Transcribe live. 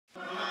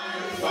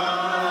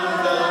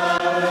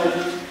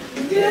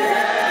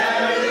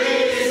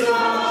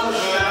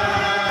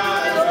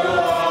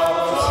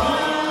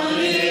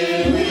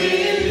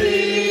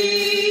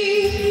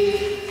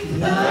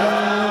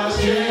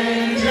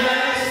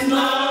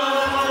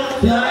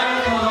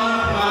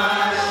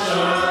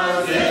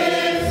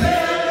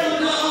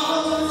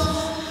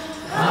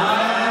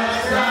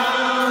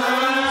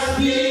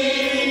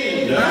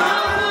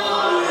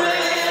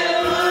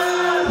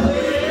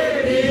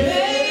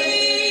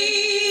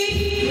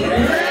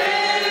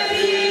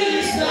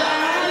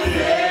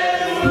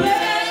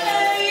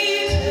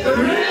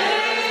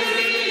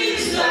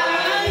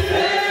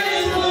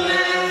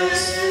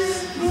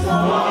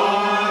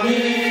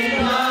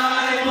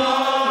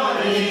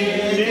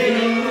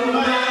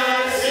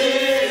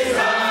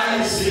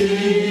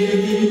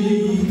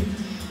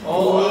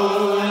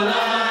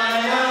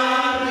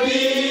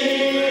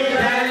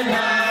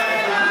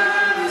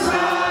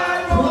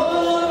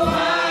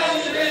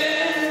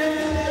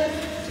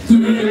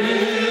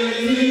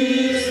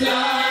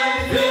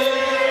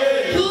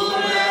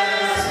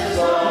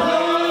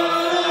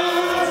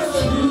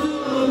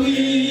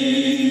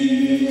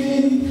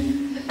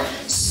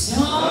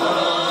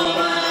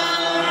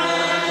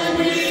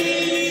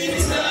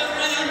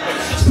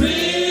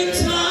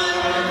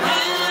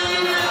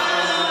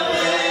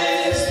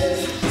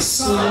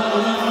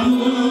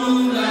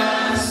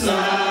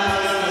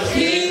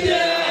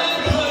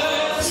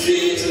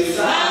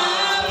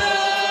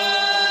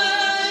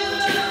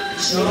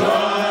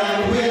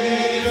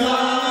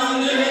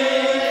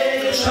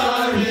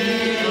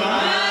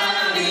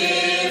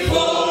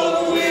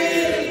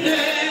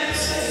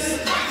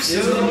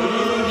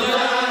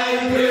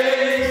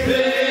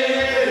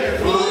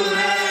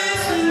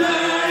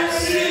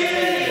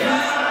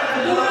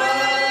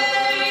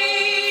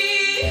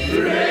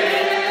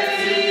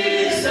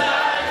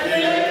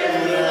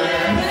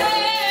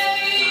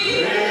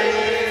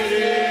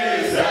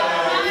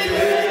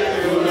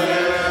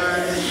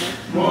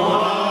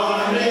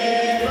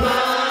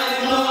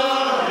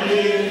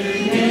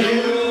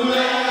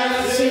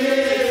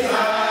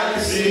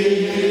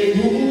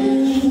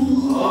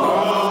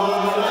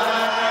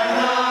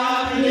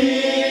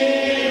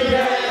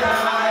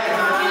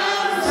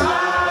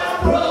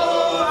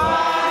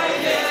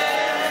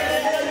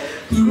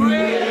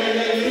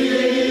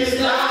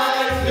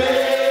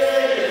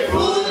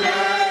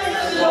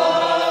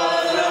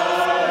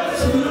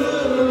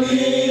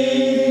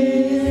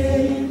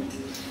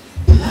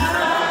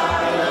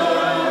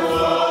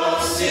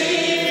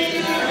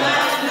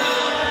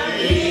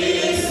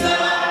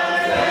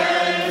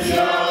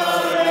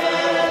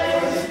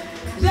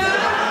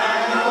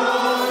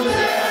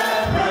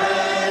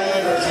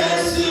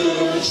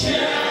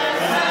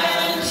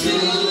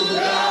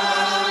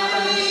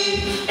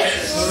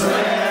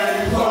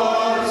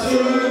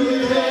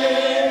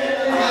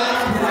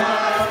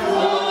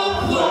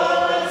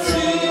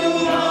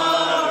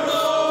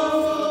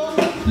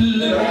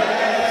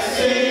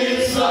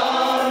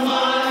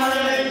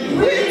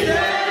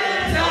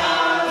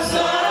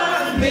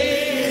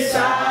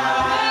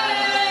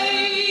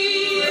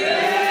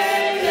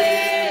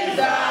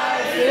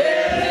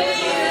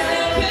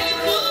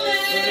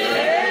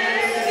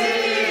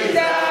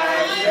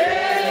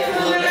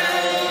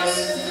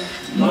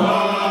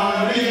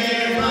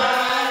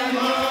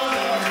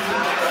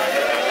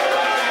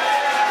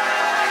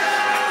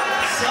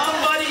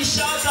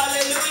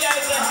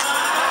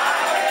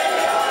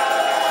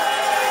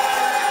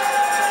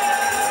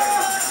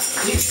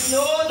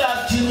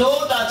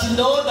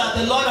That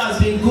the Lord has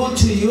been good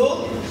to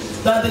you,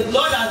 that the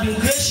Lord has been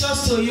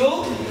gracious to you,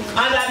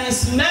 and that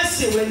His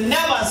mercy will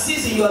never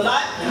cease in your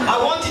life. I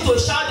want you to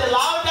shout the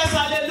loudest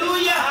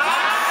hallelujah.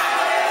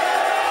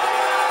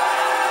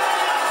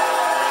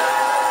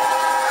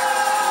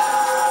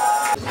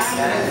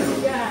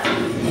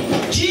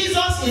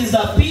 Jesus is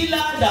the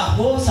pillar that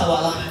holds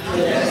our life.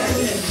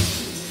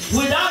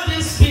 Without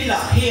this pillar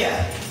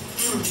here,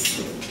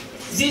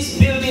 this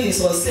building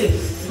is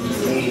unsafe.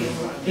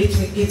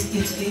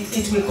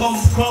 It will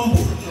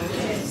crumble.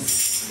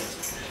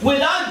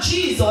 Without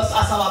Jesus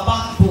as our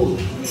backbone,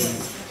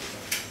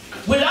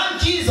 without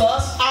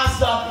Jesus as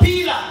the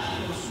pillar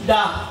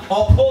that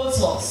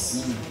upholds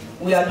us,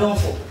 we are done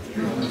for.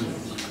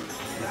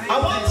 I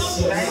want to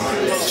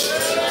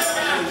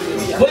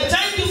we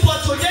thank you for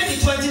today, the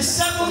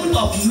 27th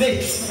of May,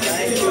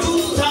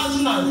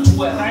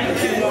 2012.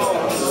 Thank you,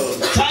 Lord.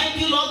 Thank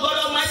you, Lord God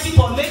Almighty,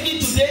 for making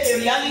today a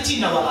reality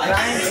in our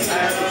lives.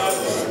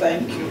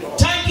 Thank you.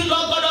 Thank you,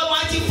 Lord God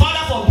Almighty,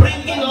 Father, for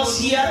bringing us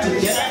here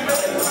together.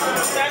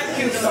 Thank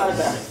you,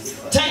 Father.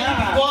 Thank you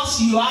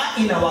because you are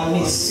in our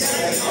midst.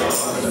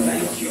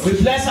 We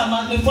bless and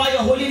magnify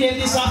your holy name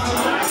this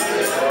afternoon.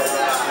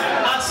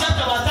 Accept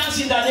our thanks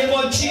in the name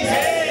of Jesus.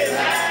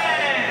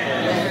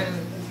 Amen.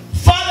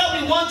 Father,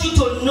 we want you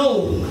to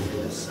know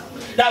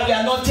that we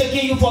are not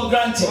taking you for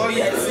granted. Oh,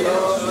 yes,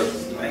 Lord.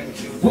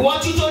 Thank you. We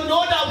want you to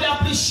know that we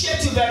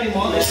appreciate you very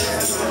much.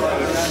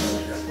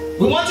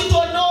 We want you to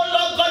know,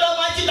 Lord God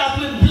Almighty, that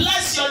we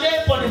bless your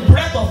name for the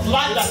breath of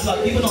life that you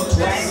have given unto us.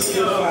 Thank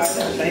you,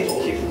 Father. Thank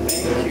you.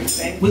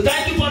 Thank you. We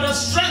thank you for the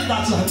strength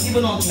that you have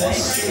given unto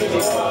us.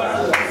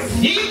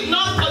 If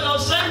not for your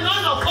strength,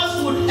 none of us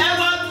would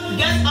ever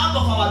get out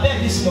of our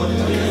bed this morning.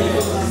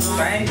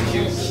 Thank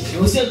you.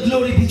 We say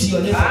glory be to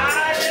your name.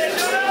 Hallelujah.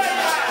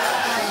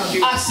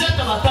 Accept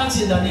our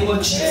thanks in the name of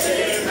Jesus.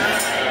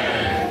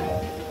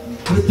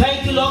 We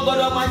thank you, Lord God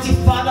Almighty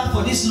Father,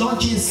 for this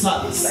launching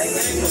service.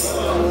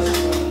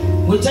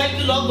 We thank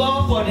you, Lord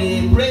God, for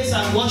the praise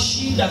and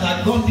worship that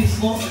had gone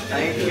before.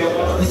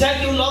 We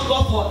thank you, Lord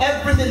God, for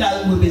everything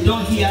that will be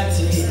done here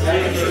today.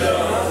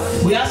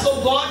 We ask,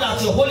 oh God,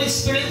 that your Holy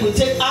Spirit will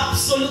take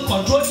absolute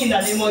control in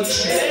the name of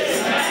Jesus.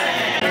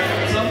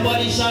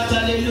 Somebody shout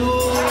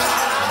hallelujah.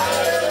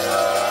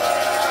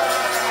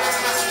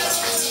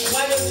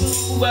 Why don't you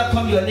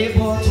welcome your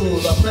neighbor to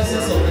the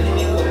presence of the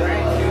living God?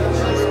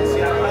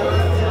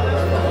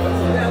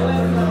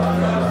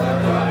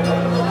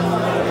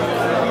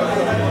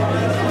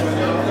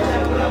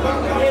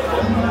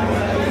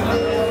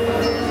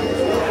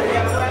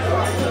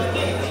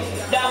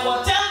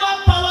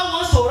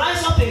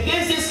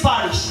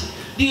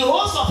 The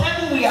host of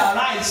heaven will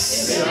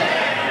arise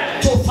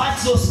to fight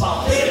those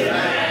powers.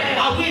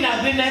 Are we in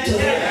agreement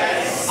today?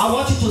 I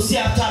want you to say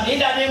after me in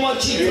the name of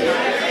Jesus.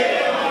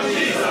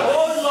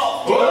 Oh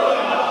Lord,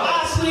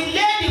 as we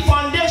lay the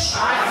foundation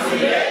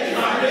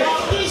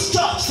of this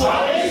church,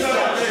 let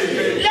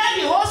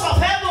the host of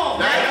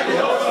heaven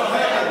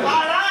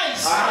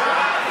arise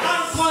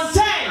and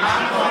contend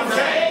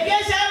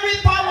against every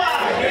power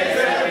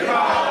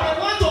that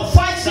want to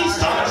fight this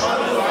church,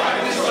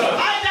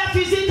 either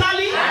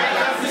physically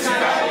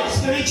or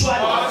spiritually.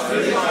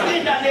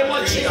 In the name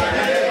of Jesus, I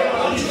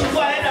want you to go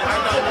ahead and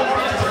talk to the Lord.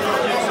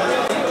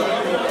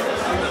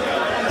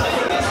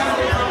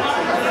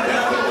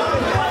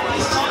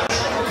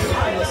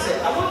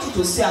 I want you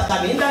to say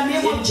after me in the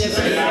name of Jesus.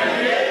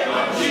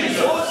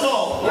 Oh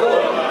Lord,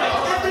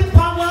 every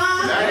power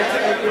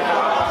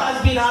that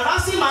has been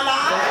harassing my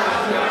life,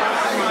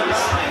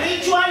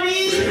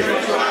 spiritually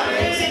and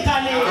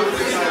physically,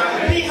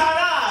 be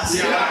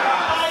harassed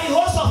by the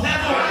host of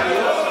heaven.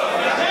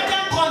 Let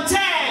them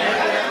contend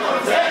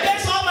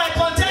against all my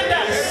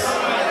contenders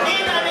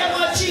in the name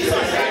of Jesus. I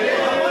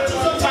want you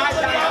to talk to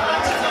the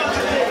Almighty God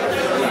today.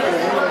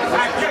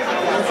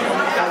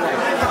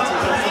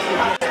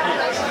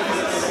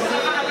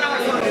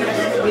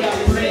 We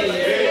are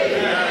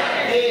praying.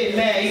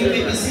 Amen. You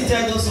may be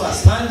seated, those who are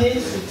standing.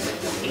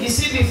 You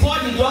see, before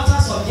the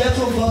daughters of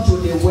Jethro got to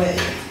the well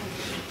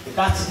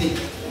that day,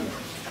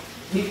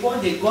 before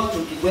they got to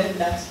the well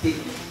that day,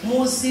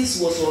 Moses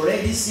was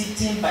already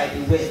sitting by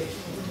the well.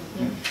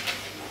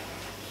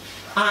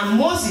 And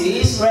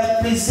Moses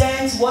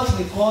represents what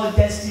we call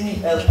destiny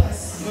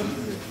helpers.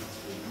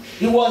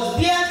 He was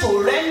there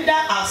to render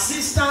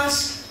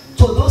assistance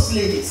to those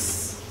ladies.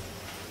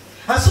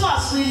 And so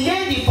as we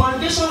lay the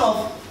foundation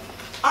of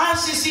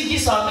RCCG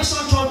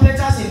Salvation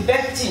Trumpeters in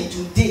Bethlehem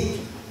today,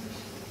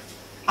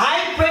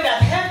 I pray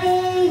that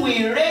heaven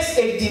will raise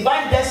a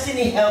divine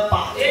destiny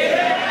helper.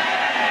 Amen.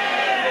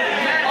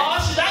 Or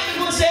should I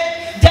even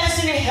say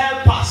destiny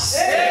helpers?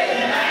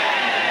 Amen.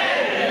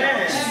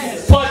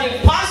 For the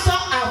pastor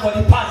and for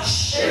the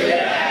parish.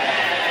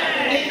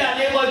 Amen. In the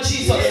name of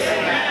Jesus.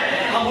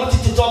 Amen. I want you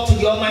to talk to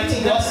the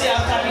Almighty God. Say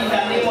after me in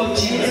the name of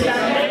Jesus.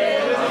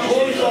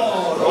 Oh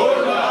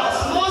Lord.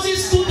 As Moses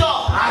stood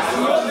up to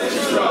help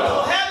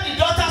the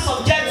daughters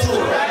of Jethro,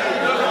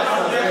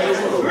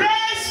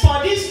 raise for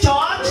this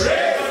church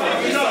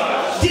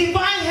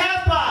divine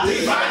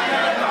helpers.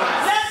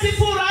 Let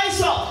people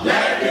rise up to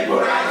help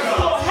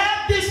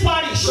this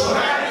parish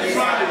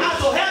and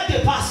to help the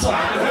pastor.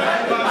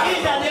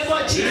 In the name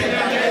of Jesus.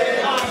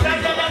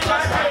 Brethren, let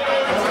us pray.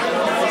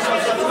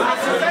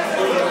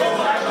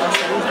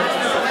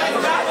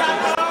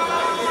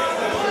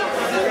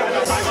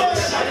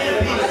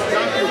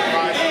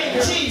 In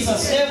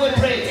Jesus' name we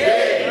pray.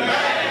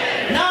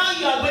 Amen. Now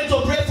you are going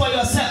to pray for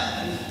yourself.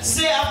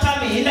 Say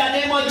after me in the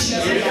name of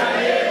Jesus.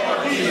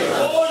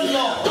 Oh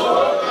Lord,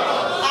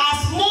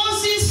 as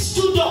Moses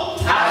stood up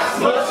to help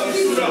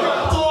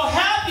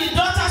the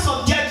daughters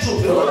of Jethro,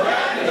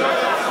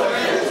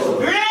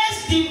 raise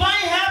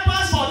divine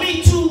helpers for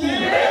me too.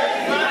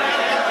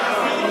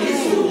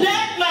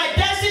 Let my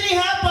destiny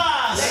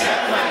helpers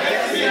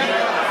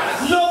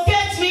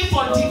locate me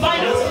for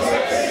divine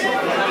assistance.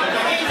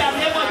 In the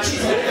name of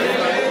Jesus.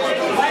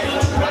 Why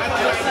don't you pray for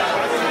yourself?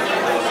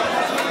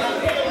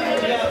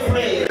 We are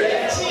praying.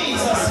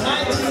 Jesus'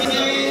 mighty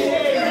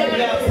name, we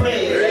are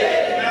praying.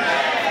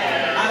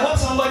 I hope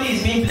somebody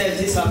is being blessed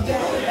this afternoon.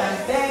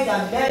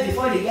 And beg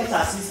before they get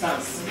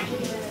assistance.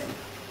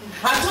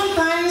 And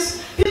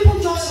sometimes people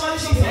just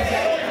want you to